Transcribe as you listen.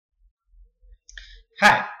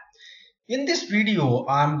Hi, in this video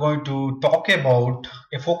I'm going to talk about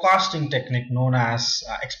a forecasting technique known as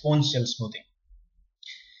exponential smoothing.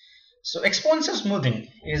 So exponential smoothing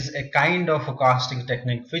is a kind of forecasting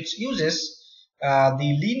technique which uses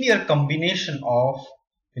the linear combination of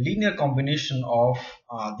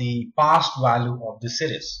the past value of the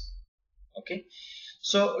series. Okay,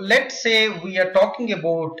 so let's say we are talking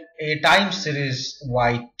about a time series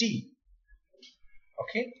yt.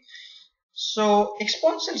 Okay, so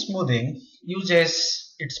exponential smoothing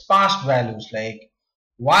uses its past values like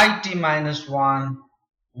yt minus 1,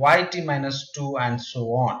 yt minus 2 and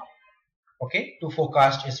so on, okay, to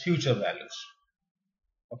forecast its future values.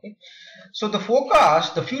 Okay, so the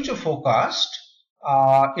future forecast,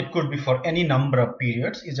 it could be for any number of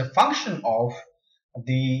periods, is a function of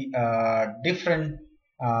the different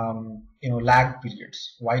lag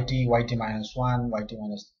periods, yt minus 1, yt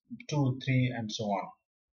minus 2, 3 and so on.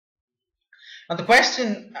 Now the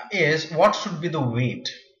question is, what should be the weight?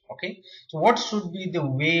 Okay, so what should be the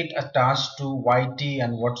weight attached to yt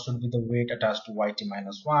and what should be the weight attached to yt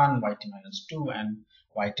minus 1, yt minus 2 and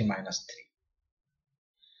yt minus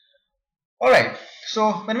 3? Alright,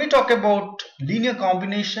 so when we talk about linear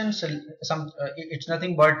combinations, it's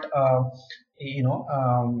nothing but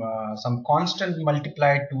some constant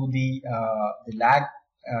multiplied to the lag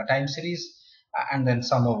time series and then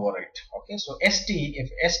sum over it. Okay, so st, if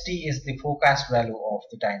st is the forecast value of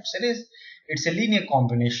the time series, it's a linear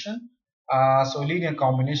combination. So linear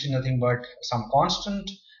combination nothing but some constant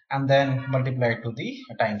and then multiplied to the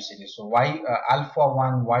time series. So alpha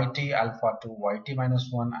 1 yt, alpha 2 yt minus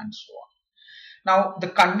 1 and so on. Now the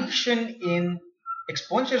condition in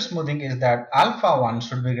exponential smoothing is that alpha 1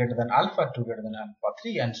 should be greater than alpha 2 greater than alpha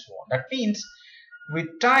 3 and so on. That means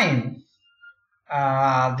with time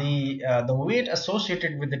the weight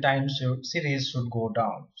associated with the time series should go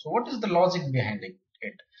down. So what is the logic behind it?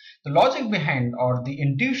 The logic behind, or the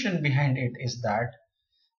intuition behind it, is that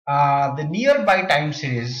the nearby time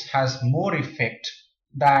series has more effect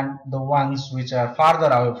than the ones which are farther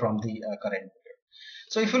away from the current period.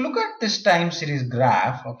 So if you look at this time series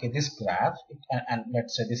graph, okay, this graph, and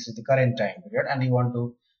let's say this is the current time period and you want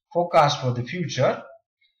to forecast for the future,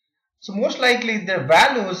 so most likely the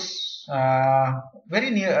values very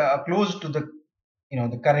near close to the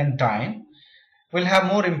the current time will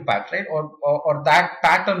have more impact, right? Or that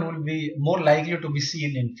pattern will be more likely to be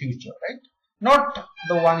seen in future, right? Not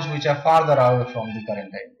the ones which are farther away from the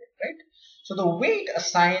current time period, right? So the weight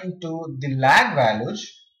assigned to the lag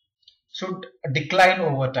values should decline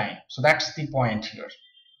over time. So that's the point here,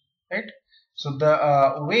 right? So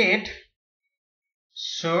the weight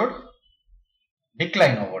should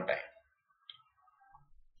decline over time.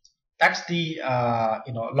 That's the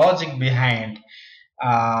logic behind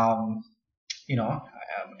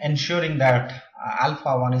ensuring that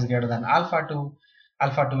alpha 1 is greater than alpha 2,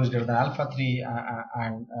 alpha 2 is greater than alpha 3,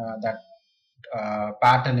 and that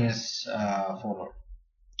pattern is followed.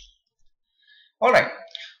 Alright,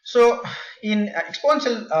 so in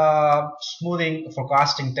exponential smoothing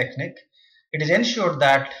forecasting technique, it is ensured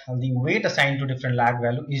that the weight assigned to different lag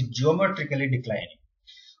value is geometrically declining,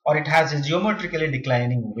 or it has a geometrically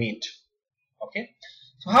declining weight. Okay,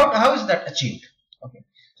 so how is that achieved? Okay,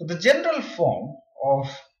 so the general form of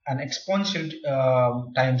an exponential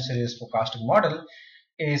time series forecasting model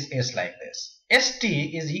is like this. St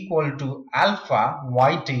is equal to alpha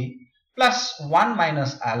yt plus 1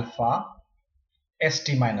 minus alpha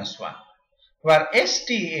st minus 1, where st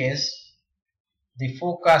is the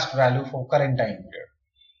forecast value for current time period,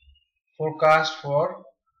 forecast for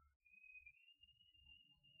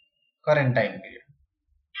current time period,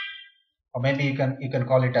 or maybe you can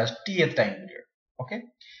call it as tth time period. Okay,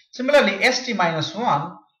 similarly st minus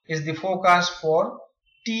 1 is the forecast for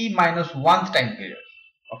t minus 1th time period.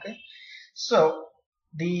 Okay, so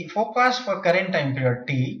the forecast for current time period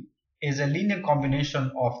t is a linear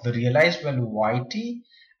combination of the realized value yt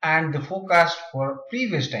and the forecast for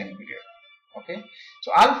previous time period. Okay,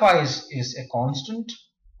 so alpha is a constant,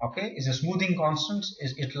 okay, is a smoothing constant.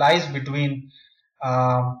 It lies between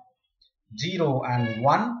 0 and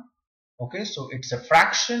 1. Okay, so it's a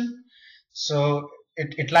fraction, so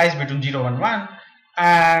it lies between 0 and 1,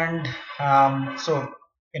 and so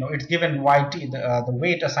it's given yt, the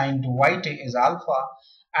weight assigned to yt is alpha,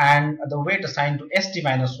 and the weight assigned to st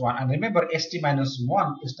minus 1, and remember st minus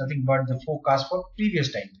 1 is nothing but the forecast for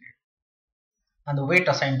previous time period, and the weight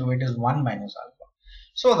assigned to it is 1 minus alpha,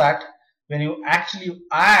 so that when you actually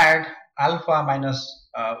add alpha minus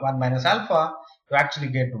 1 minus alpha, you actually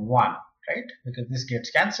get 1, right? Because this gets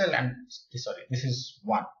cancelled and this is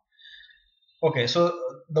 1. Okay, so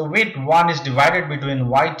the weight 1 is divided between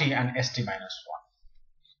yt and st minus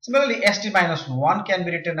Similarly, st minus 1 can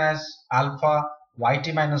be written as alpha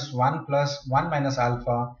yt minus 1 plus 1 minus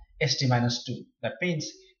alpha st minus 2. That means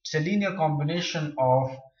it's a linear combination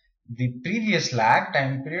of the previous lag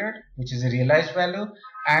time period, which is a realized value,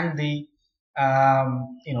 and the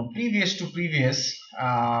previous to previous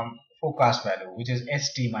forecast value, which is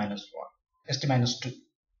st minus 1, st minus 2.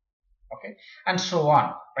 Okay, and so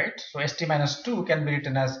on, right? So st minus 2 can be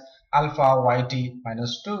written as alpha yt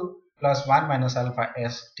minus 2 plus 1 minus alpha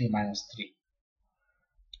st minus 3.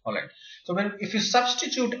 All right, so if you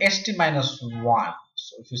substitute st minus 1,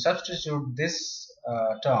 so if you substitute this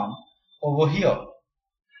term over here,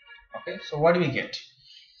 okay, so what do we get?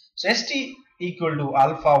 So st equal to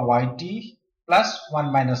alpha yt plus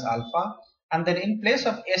 1 minus alpha, and then in place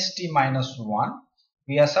of st minus 1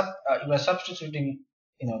 we are substituting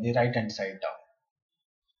the right hand side down.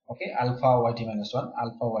 Okay, alpha yt minus 1,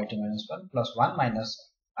 alpha yt minus 1 plus 1 minus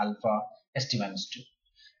alpha st minus 2.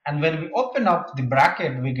 And when we open up the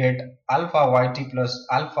bracket, we get alpha yt plus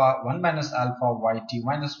alpha 1 minus alpha yt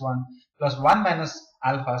minus 1 plus 1 minus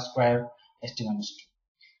alpha square st minus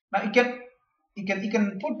 2. Now you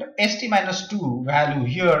can put st minus 2 value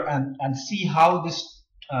here and see how this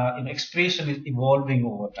expression is evolving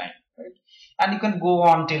over time, right? And you can go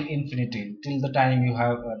on till infinity, till the time you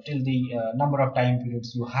have till the number of time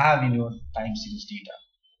periods you have in your time series data.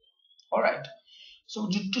 All right, so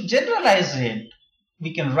to generalize it,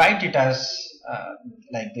 we can write it as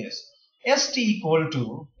like this: st equal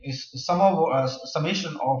to is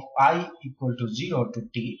summation of I equal to 0 to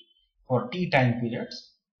t for t time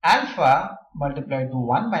periods, alpha multiplied to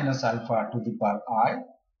 1 minus alpha to the power I.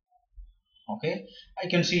 Okay, I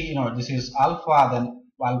can see this is alpha, then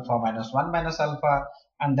alpha minus 1 minus alpha,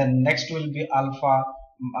 and then next will be alpha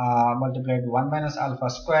multiplied to 1 minus alpha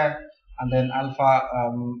square, and then alpha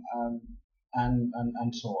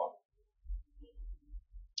and so on.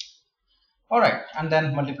 All right, and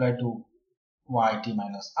then multiply to yt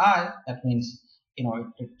minus I. That means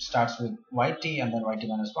it starts with yt and then yt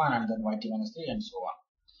minus 1 and then yt minus 3 and so on.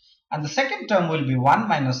 And the second term will be 1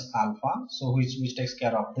 minus alpha, so which takes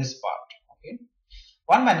care of this part. Okay,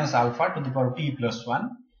 1 minus alpha to the power t plus 1,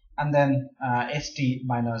 and then st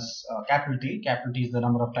minus capital T. Capital T is the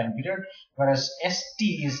number of time period, whereas st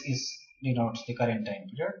is denotes the current time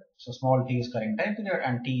period. So small t is current time period,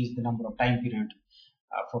 and t is the number of time period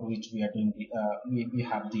for which we are doing the we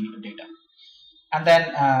have the data, and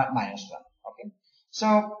then minus 1. Okay,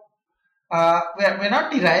 so we're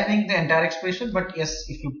not deriving the entire expression, but yes,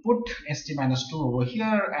 if you put st minus 2 over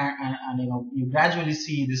here and you gradually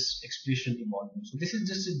see this expression evolving. So this is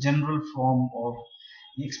just a general form of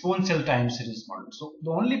the exponential time series model. So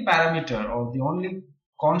the only parameter or the only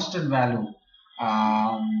constant value,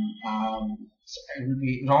 it will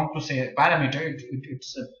be wrong to say parameter,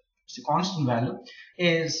 it's a constant value,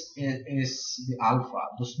 is the alpha,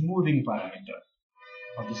 the smoothing parameter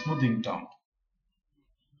or the smoothing term,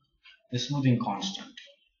 the smoothing constant.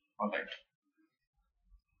 All right,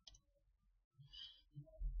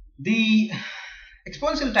 the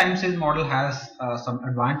exponential time series model has some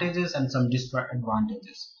advantages and some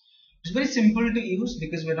disadvantages. It's very simple to use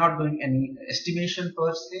because we're not doing any estimation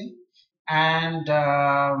per se, and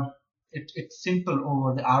it's simple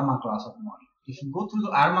over the ARMA class of model. If you go through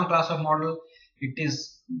the ARMA class of model, it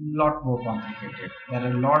is a lot more complicated. There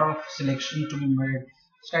are a lot of selection to be made,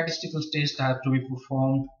 statistical tests have to be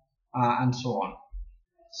performed, and so on.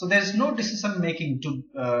 So there is no decision to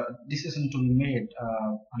be made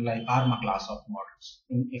unlike ARMA class of models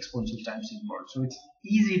in exponential time series model. So it's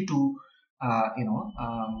easy to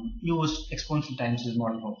use exponential time series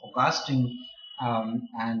model for forecasting,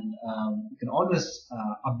 and you can always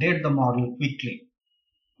update the model quickly.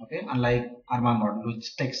 Okay, unlike ARMA model,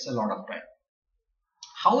 which takes a lot of time.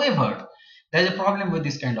 However, there is a problem with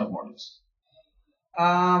this kind of models.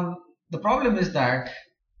 The problem is that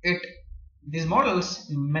these models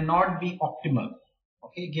may not be optimal.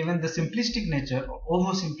 Okay, given the simplistic nature or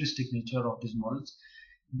over simplistic nature of these models,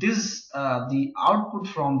 the output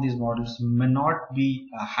from these models may not be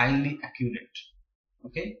highly accurate.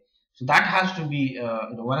 Okay, so that has to be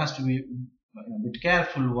one has to be a bit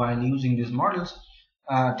careful while using these models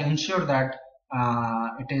to ensure that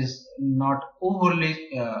it is not overly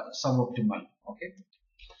suboptimal. Okay,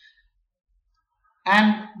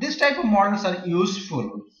 and this type of models are useful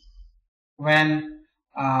when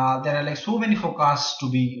there are like so many forecasts to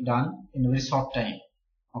be done in a very short time.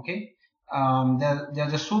 Okay, there are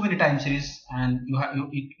just so many time series, and you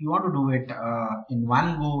want to do it in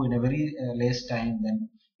one go in a very less time. Then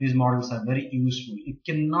these models are very useful. It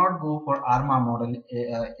cannot go for ARMA model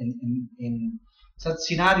in such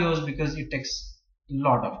scenarios because it takes a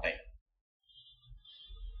lot of time.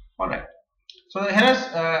 So here is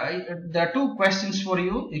there are two questions for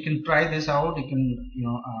you. You can try this out. You can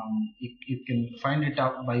you can find it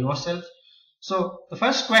out by yourself. So the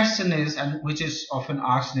first question is, and which is often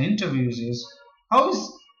asked in interviews, is how is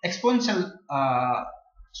exponential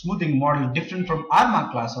smoothing model different from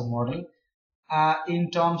ARMA class of model in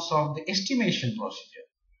terms of the estimation procedure?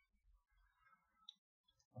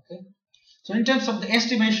 Okay. So in terms of the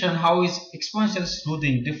estimation, how is exponential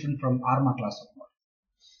smoothing different from ARMA class of model?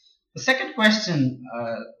 The second question,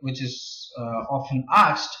 which is often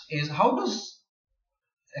asked, is how does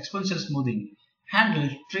exponential smoothing handle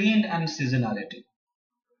trend and seasonality?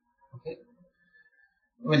 Okay.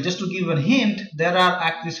 Well, just to give a hint, there are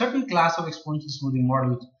actually certain class of exponential smoothing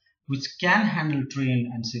models which can handle trend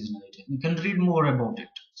and seasonality. You can read more about it.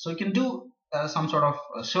 So you can do some sort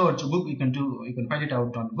of search. You can find it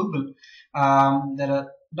out on Google. There are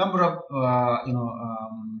number of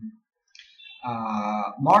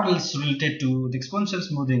models related to the exponential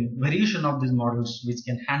smoothing, variation of these models which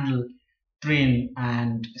can handle trend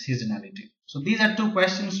and seasonality. So these are two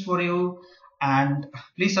questions for you, and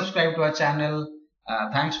please subscribe to our channel.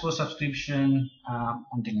 Thanks for subscription.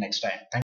 Until next time. Thank